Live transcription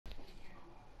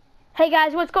Hey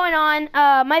guys, what's going on?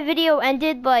 My video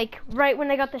ended like right when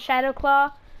I got the Shadow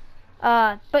Claw.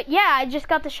 But yeah, I just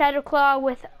got the Shadow Claw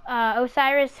with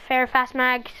Osiris, Fair Fast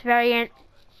Max variant,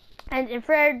 and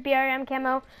infrared BRM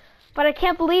camo. But I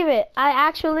can't believe it. I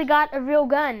actually got a real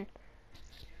gun.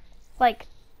 Like,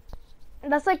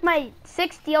 that's like my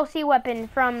 6th DLC weapon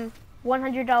from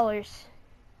 $100.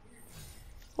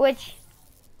 Which,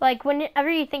 like, whenever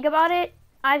you think about it,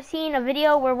 I've seen a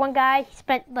video where one guy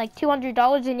spent like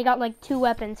 $200 and he got like 2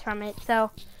 weapons from it. So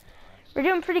we're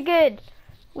doing pretty good.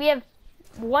 We have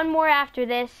one more after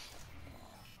this.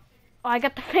 Oh, I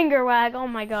got the finger wag. Oh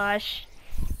my gosh.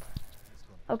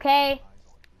 Okay.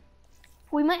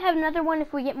 We might have another one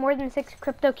if we get more than 6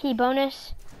 crypto key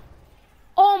bonus.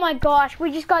 Oh my gosh,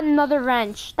 we just got another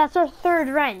wrench. That's our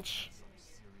 3rd wrench.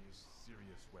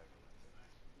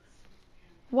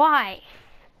 Why?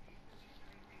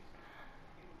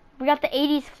 We got the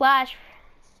 80s flash.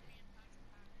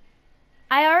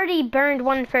 I already burned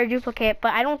one for a duplicate,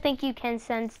 but I don't think you can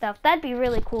send stuff. That'd be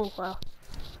really cool, though.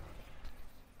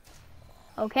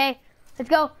 Okay,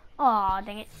 let's go. Aw,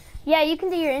 dang it. Yeah, you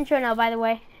can do your intro now, by the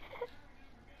way.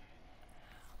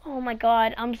 Oh my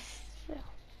god, I'm so...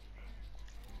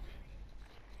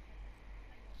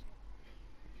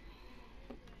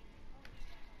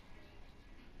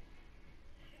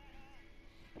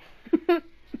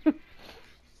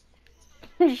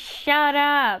 Shut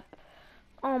up.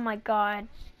 Oh my god.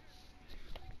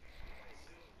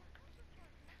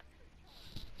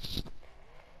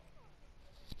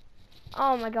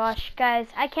 Oh my gosh, guys,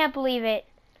 I can't believe it.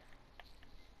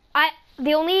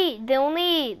 The only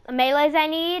melees I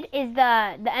need is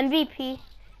the MVP.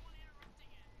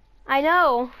 I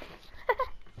know.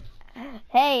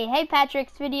 Hey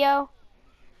Patrick's video.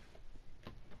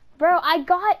 Bro, I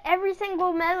got every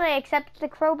single melee except the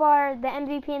crowbar, the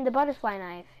MVP, and the butterfly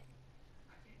knife.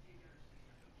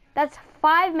 That's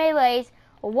 5 melees,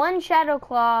 1 shadow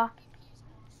claw.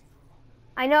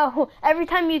 I know, every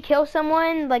time you kill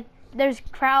someone, like, there's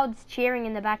crowds cheering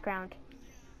in the background.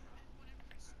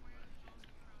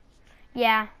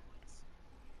 Yeah.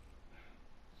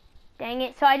 Dang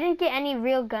it, so I didn't get any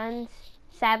real guns,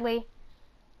 sadly.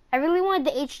 I really wanted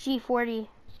the HG40,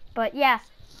 but yeah.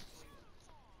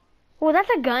 Well,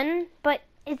 that's a gun, but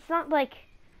it's not like...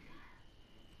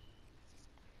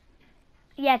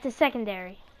 Yeah, it's a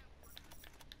secondary.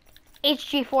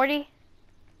 HG40?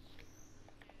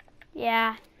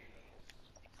 Yeah.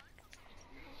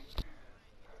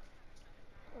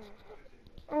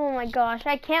 Oh my gosh,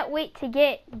 I can't wait to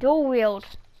get dual wield.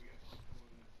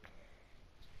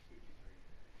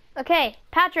 Okay,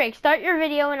 Patrick, start your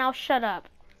video and I'll shut up.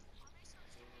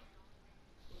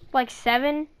 Like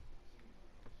 7?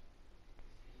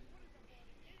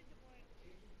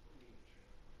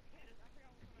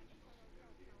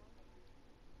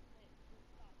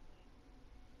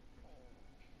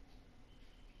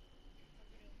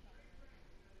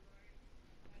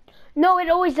 No, it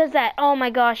always does that. Oh my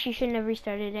gosh, you shouldn't have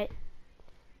restarted it.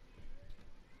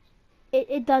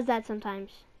 It does that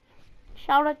sometimes.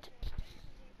 Shout out.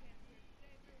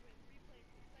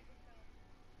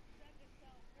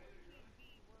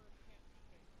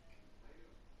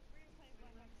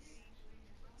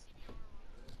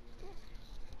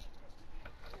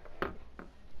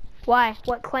 Why?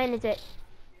 What clan is it?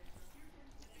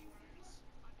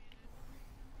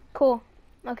 Cool.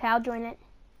 Okay, I'll join it.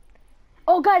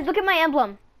 Oh guys, look at my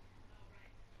emblem.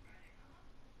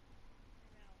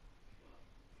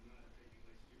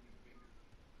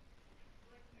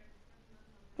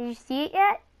 Did you see it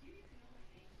yet?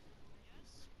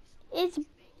 It's...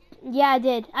 Yeah, I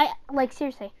did. Like,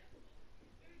 seriously.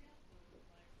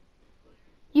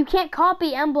 You can't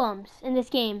copy emblems in this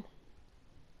game.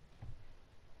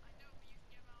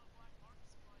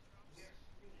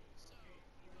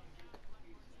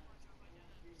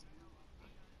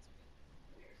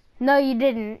 No, you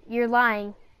didn't. You're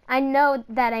lying. I know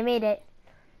that I made it.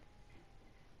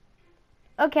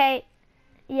 Okay.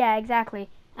 Yeah,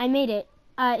 exactly. I made it.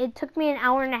 It took me an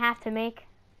hour and a half to make.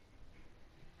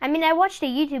 I mean, I watched a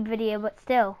YouTube video, but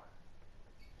still.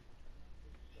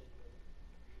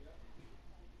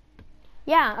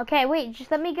 Yeah, okay, wait.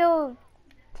 Just let me go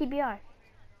TBR.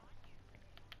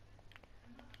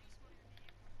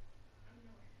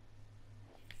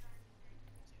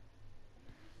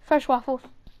 Fresh waffles.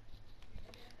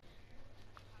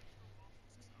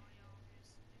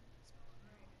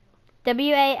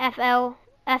 WAFLFFLES.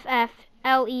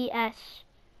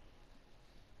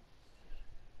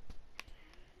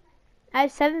 I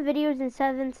have 7 videos and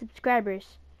 7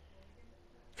 subscribers.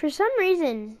 For some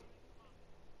reason,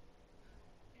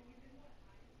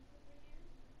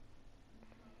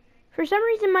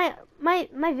 my my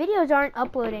videos aren't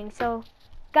uploading, so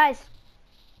guys.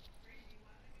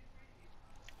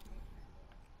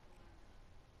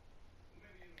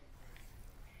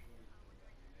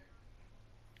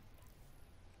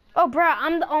 Oh,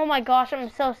 bruh, oh my gosh, I'm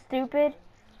so stupid.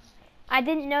 I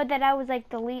didn't know that I was like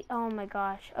the lead. Oh my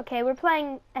gosh. Okay, we're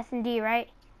playing S&D, right?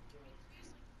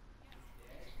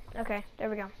 Okay, there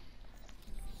we go.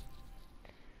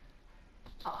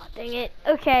 Oh, dang it.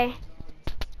 Okay.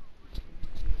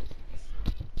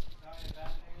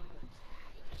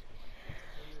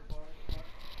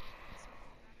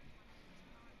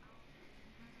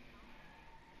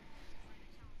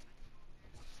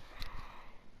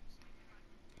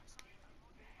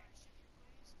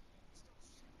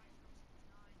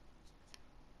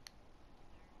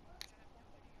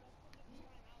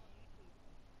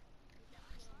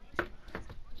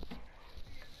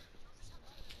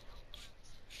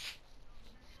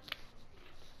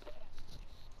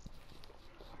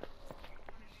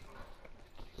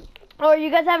 Oh, are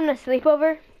you guys having a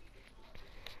sleepover?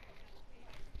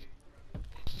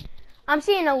 I'm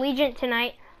seeing Allegiant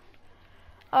tonight.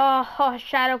 Oh,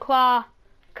 Shadow Claw.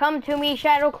 Come to me,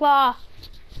 Shadow Claw.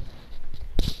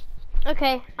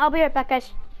 Okay, I'll be right back,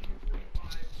 guys.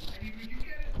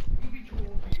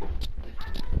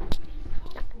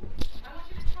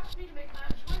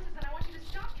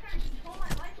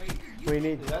 What do you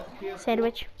need?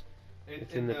 Sandwich.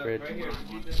 It's in the fridge. Right here,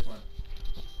 you need this one.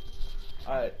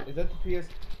 Is that the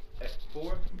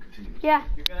PS4? Yeah.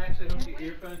 You can actually hook your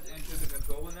earphones into the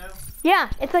controller now? Yeah,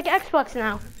 it's like Xbox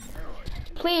now.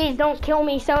 Please don't kill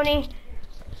me, Sony.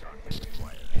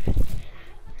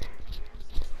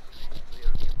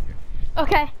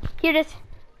 Okay, here it is.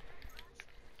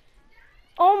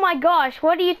 Oh my gosh,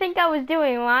 what do you think I was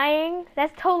doing? Lying?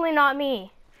 That's totally not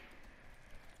me.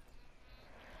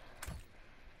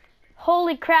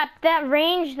 Holy crap, that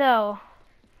range though.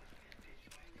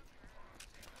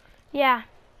 Yeah.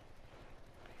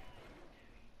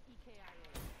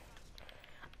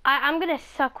 I'm gonna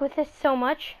suck with this so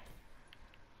much.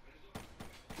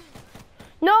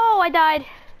 No, I died.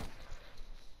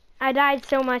 I died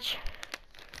so much.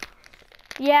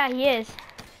 Yeah, he is.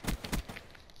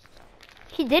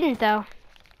 He didn't though.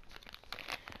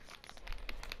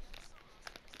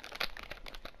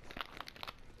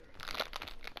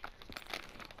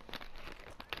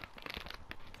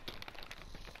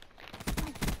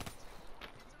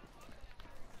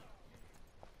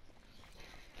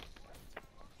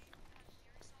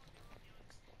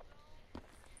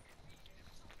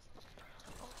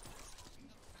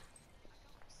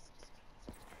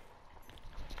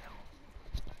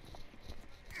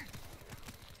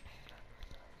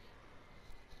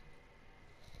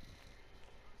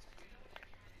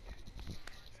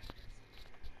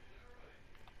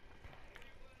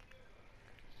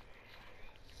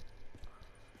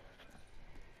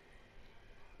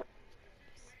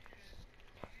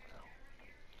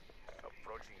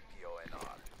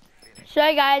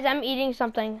 Sorry guys, I'm eating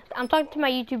something. I'm talking to my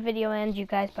YouTube video and you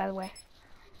guys, by the way.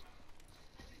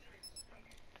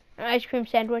 An ice cream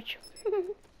sandwich.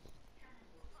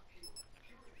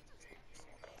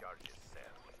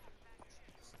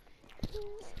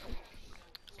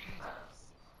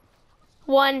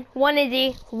 One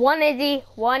easy, one easy,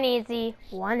 one easy,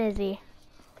 one easy.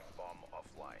 Bomb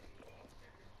offline.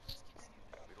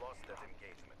 We lost that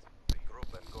engagement.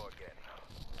 Regroup and go again.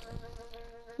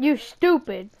 You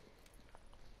stupid.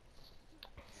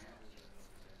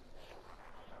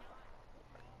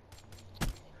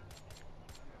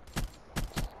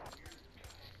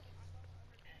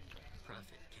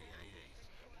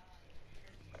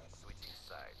 Switching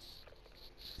sides.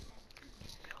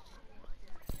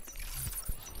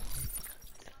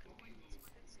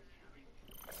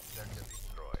 Search and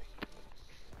destroy.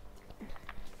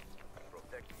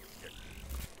 Protect the objective.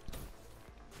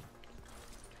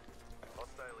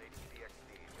 Hostile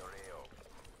HDXD in your AO.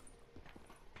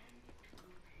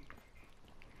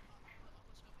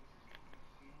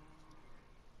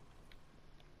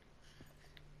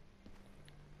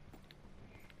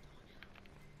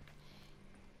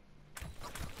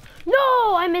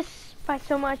 No, I miss by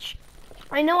so much.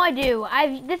 I know I do.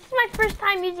 This is my first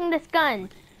time using this gun.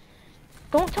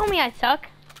 Don't tell me I suck.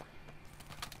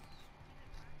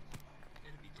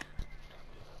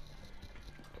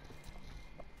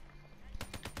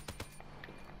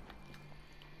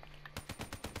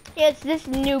 It's this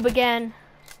noob again.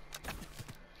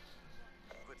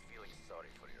 Quit feeling sorry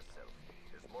for yourself.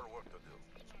 There's more work to do.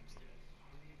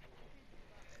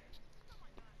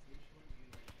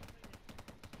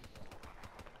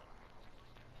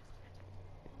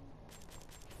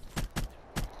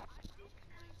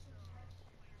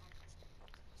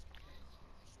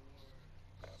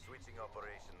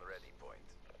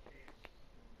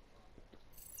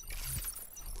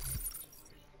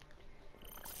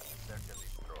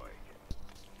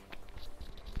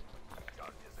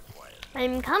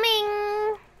 I'm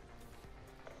coming.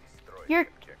 Destroy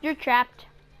You're trapped.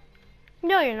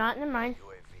 No, you're not. Never mind.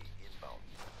 UAV inbound.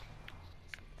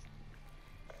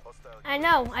 Hostile I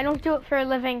know. I don't do it for a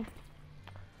living.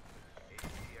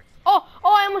 ATX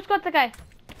Oh, I almost got the guy.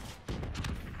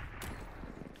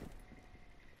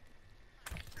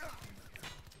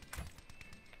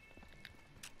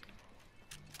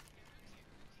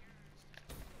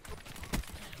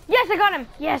 Yes, I got him.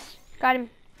 Yes, got him.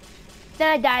 Then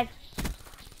I died.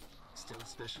 Still a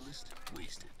specialist?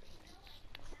 Wasted.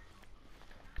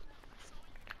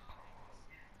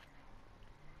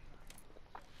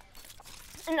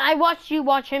 And I watched you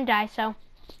watch him die, so.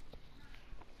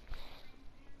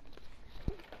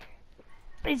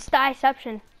 It's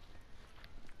deception.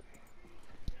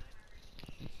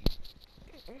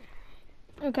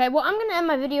 Okay, well, I'm gonna end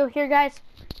my video here, guys.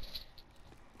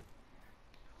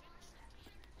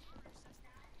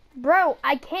 Bro,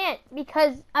 I can't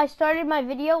because I started my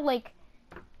video like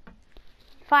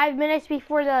 5 minutes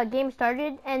before the game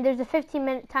started, and there's a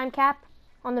 15-minute time cap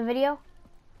on the video.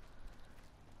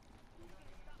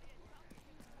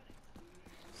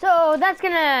 So that's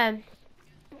gonna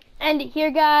end it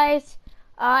here, guys.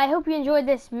 I hope you enjoyed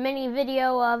this mini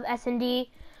video of S&D.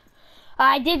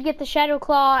 I did get the Shadow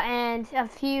Claw and a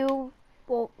few,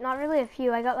 well, not really a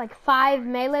few. I got like 5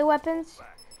 melee weapons.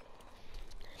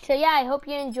 So yeah, I hope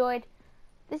you enjoyed.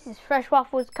 This is Fresh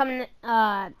Waffles coming,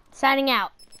 signing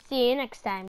out. See you next time.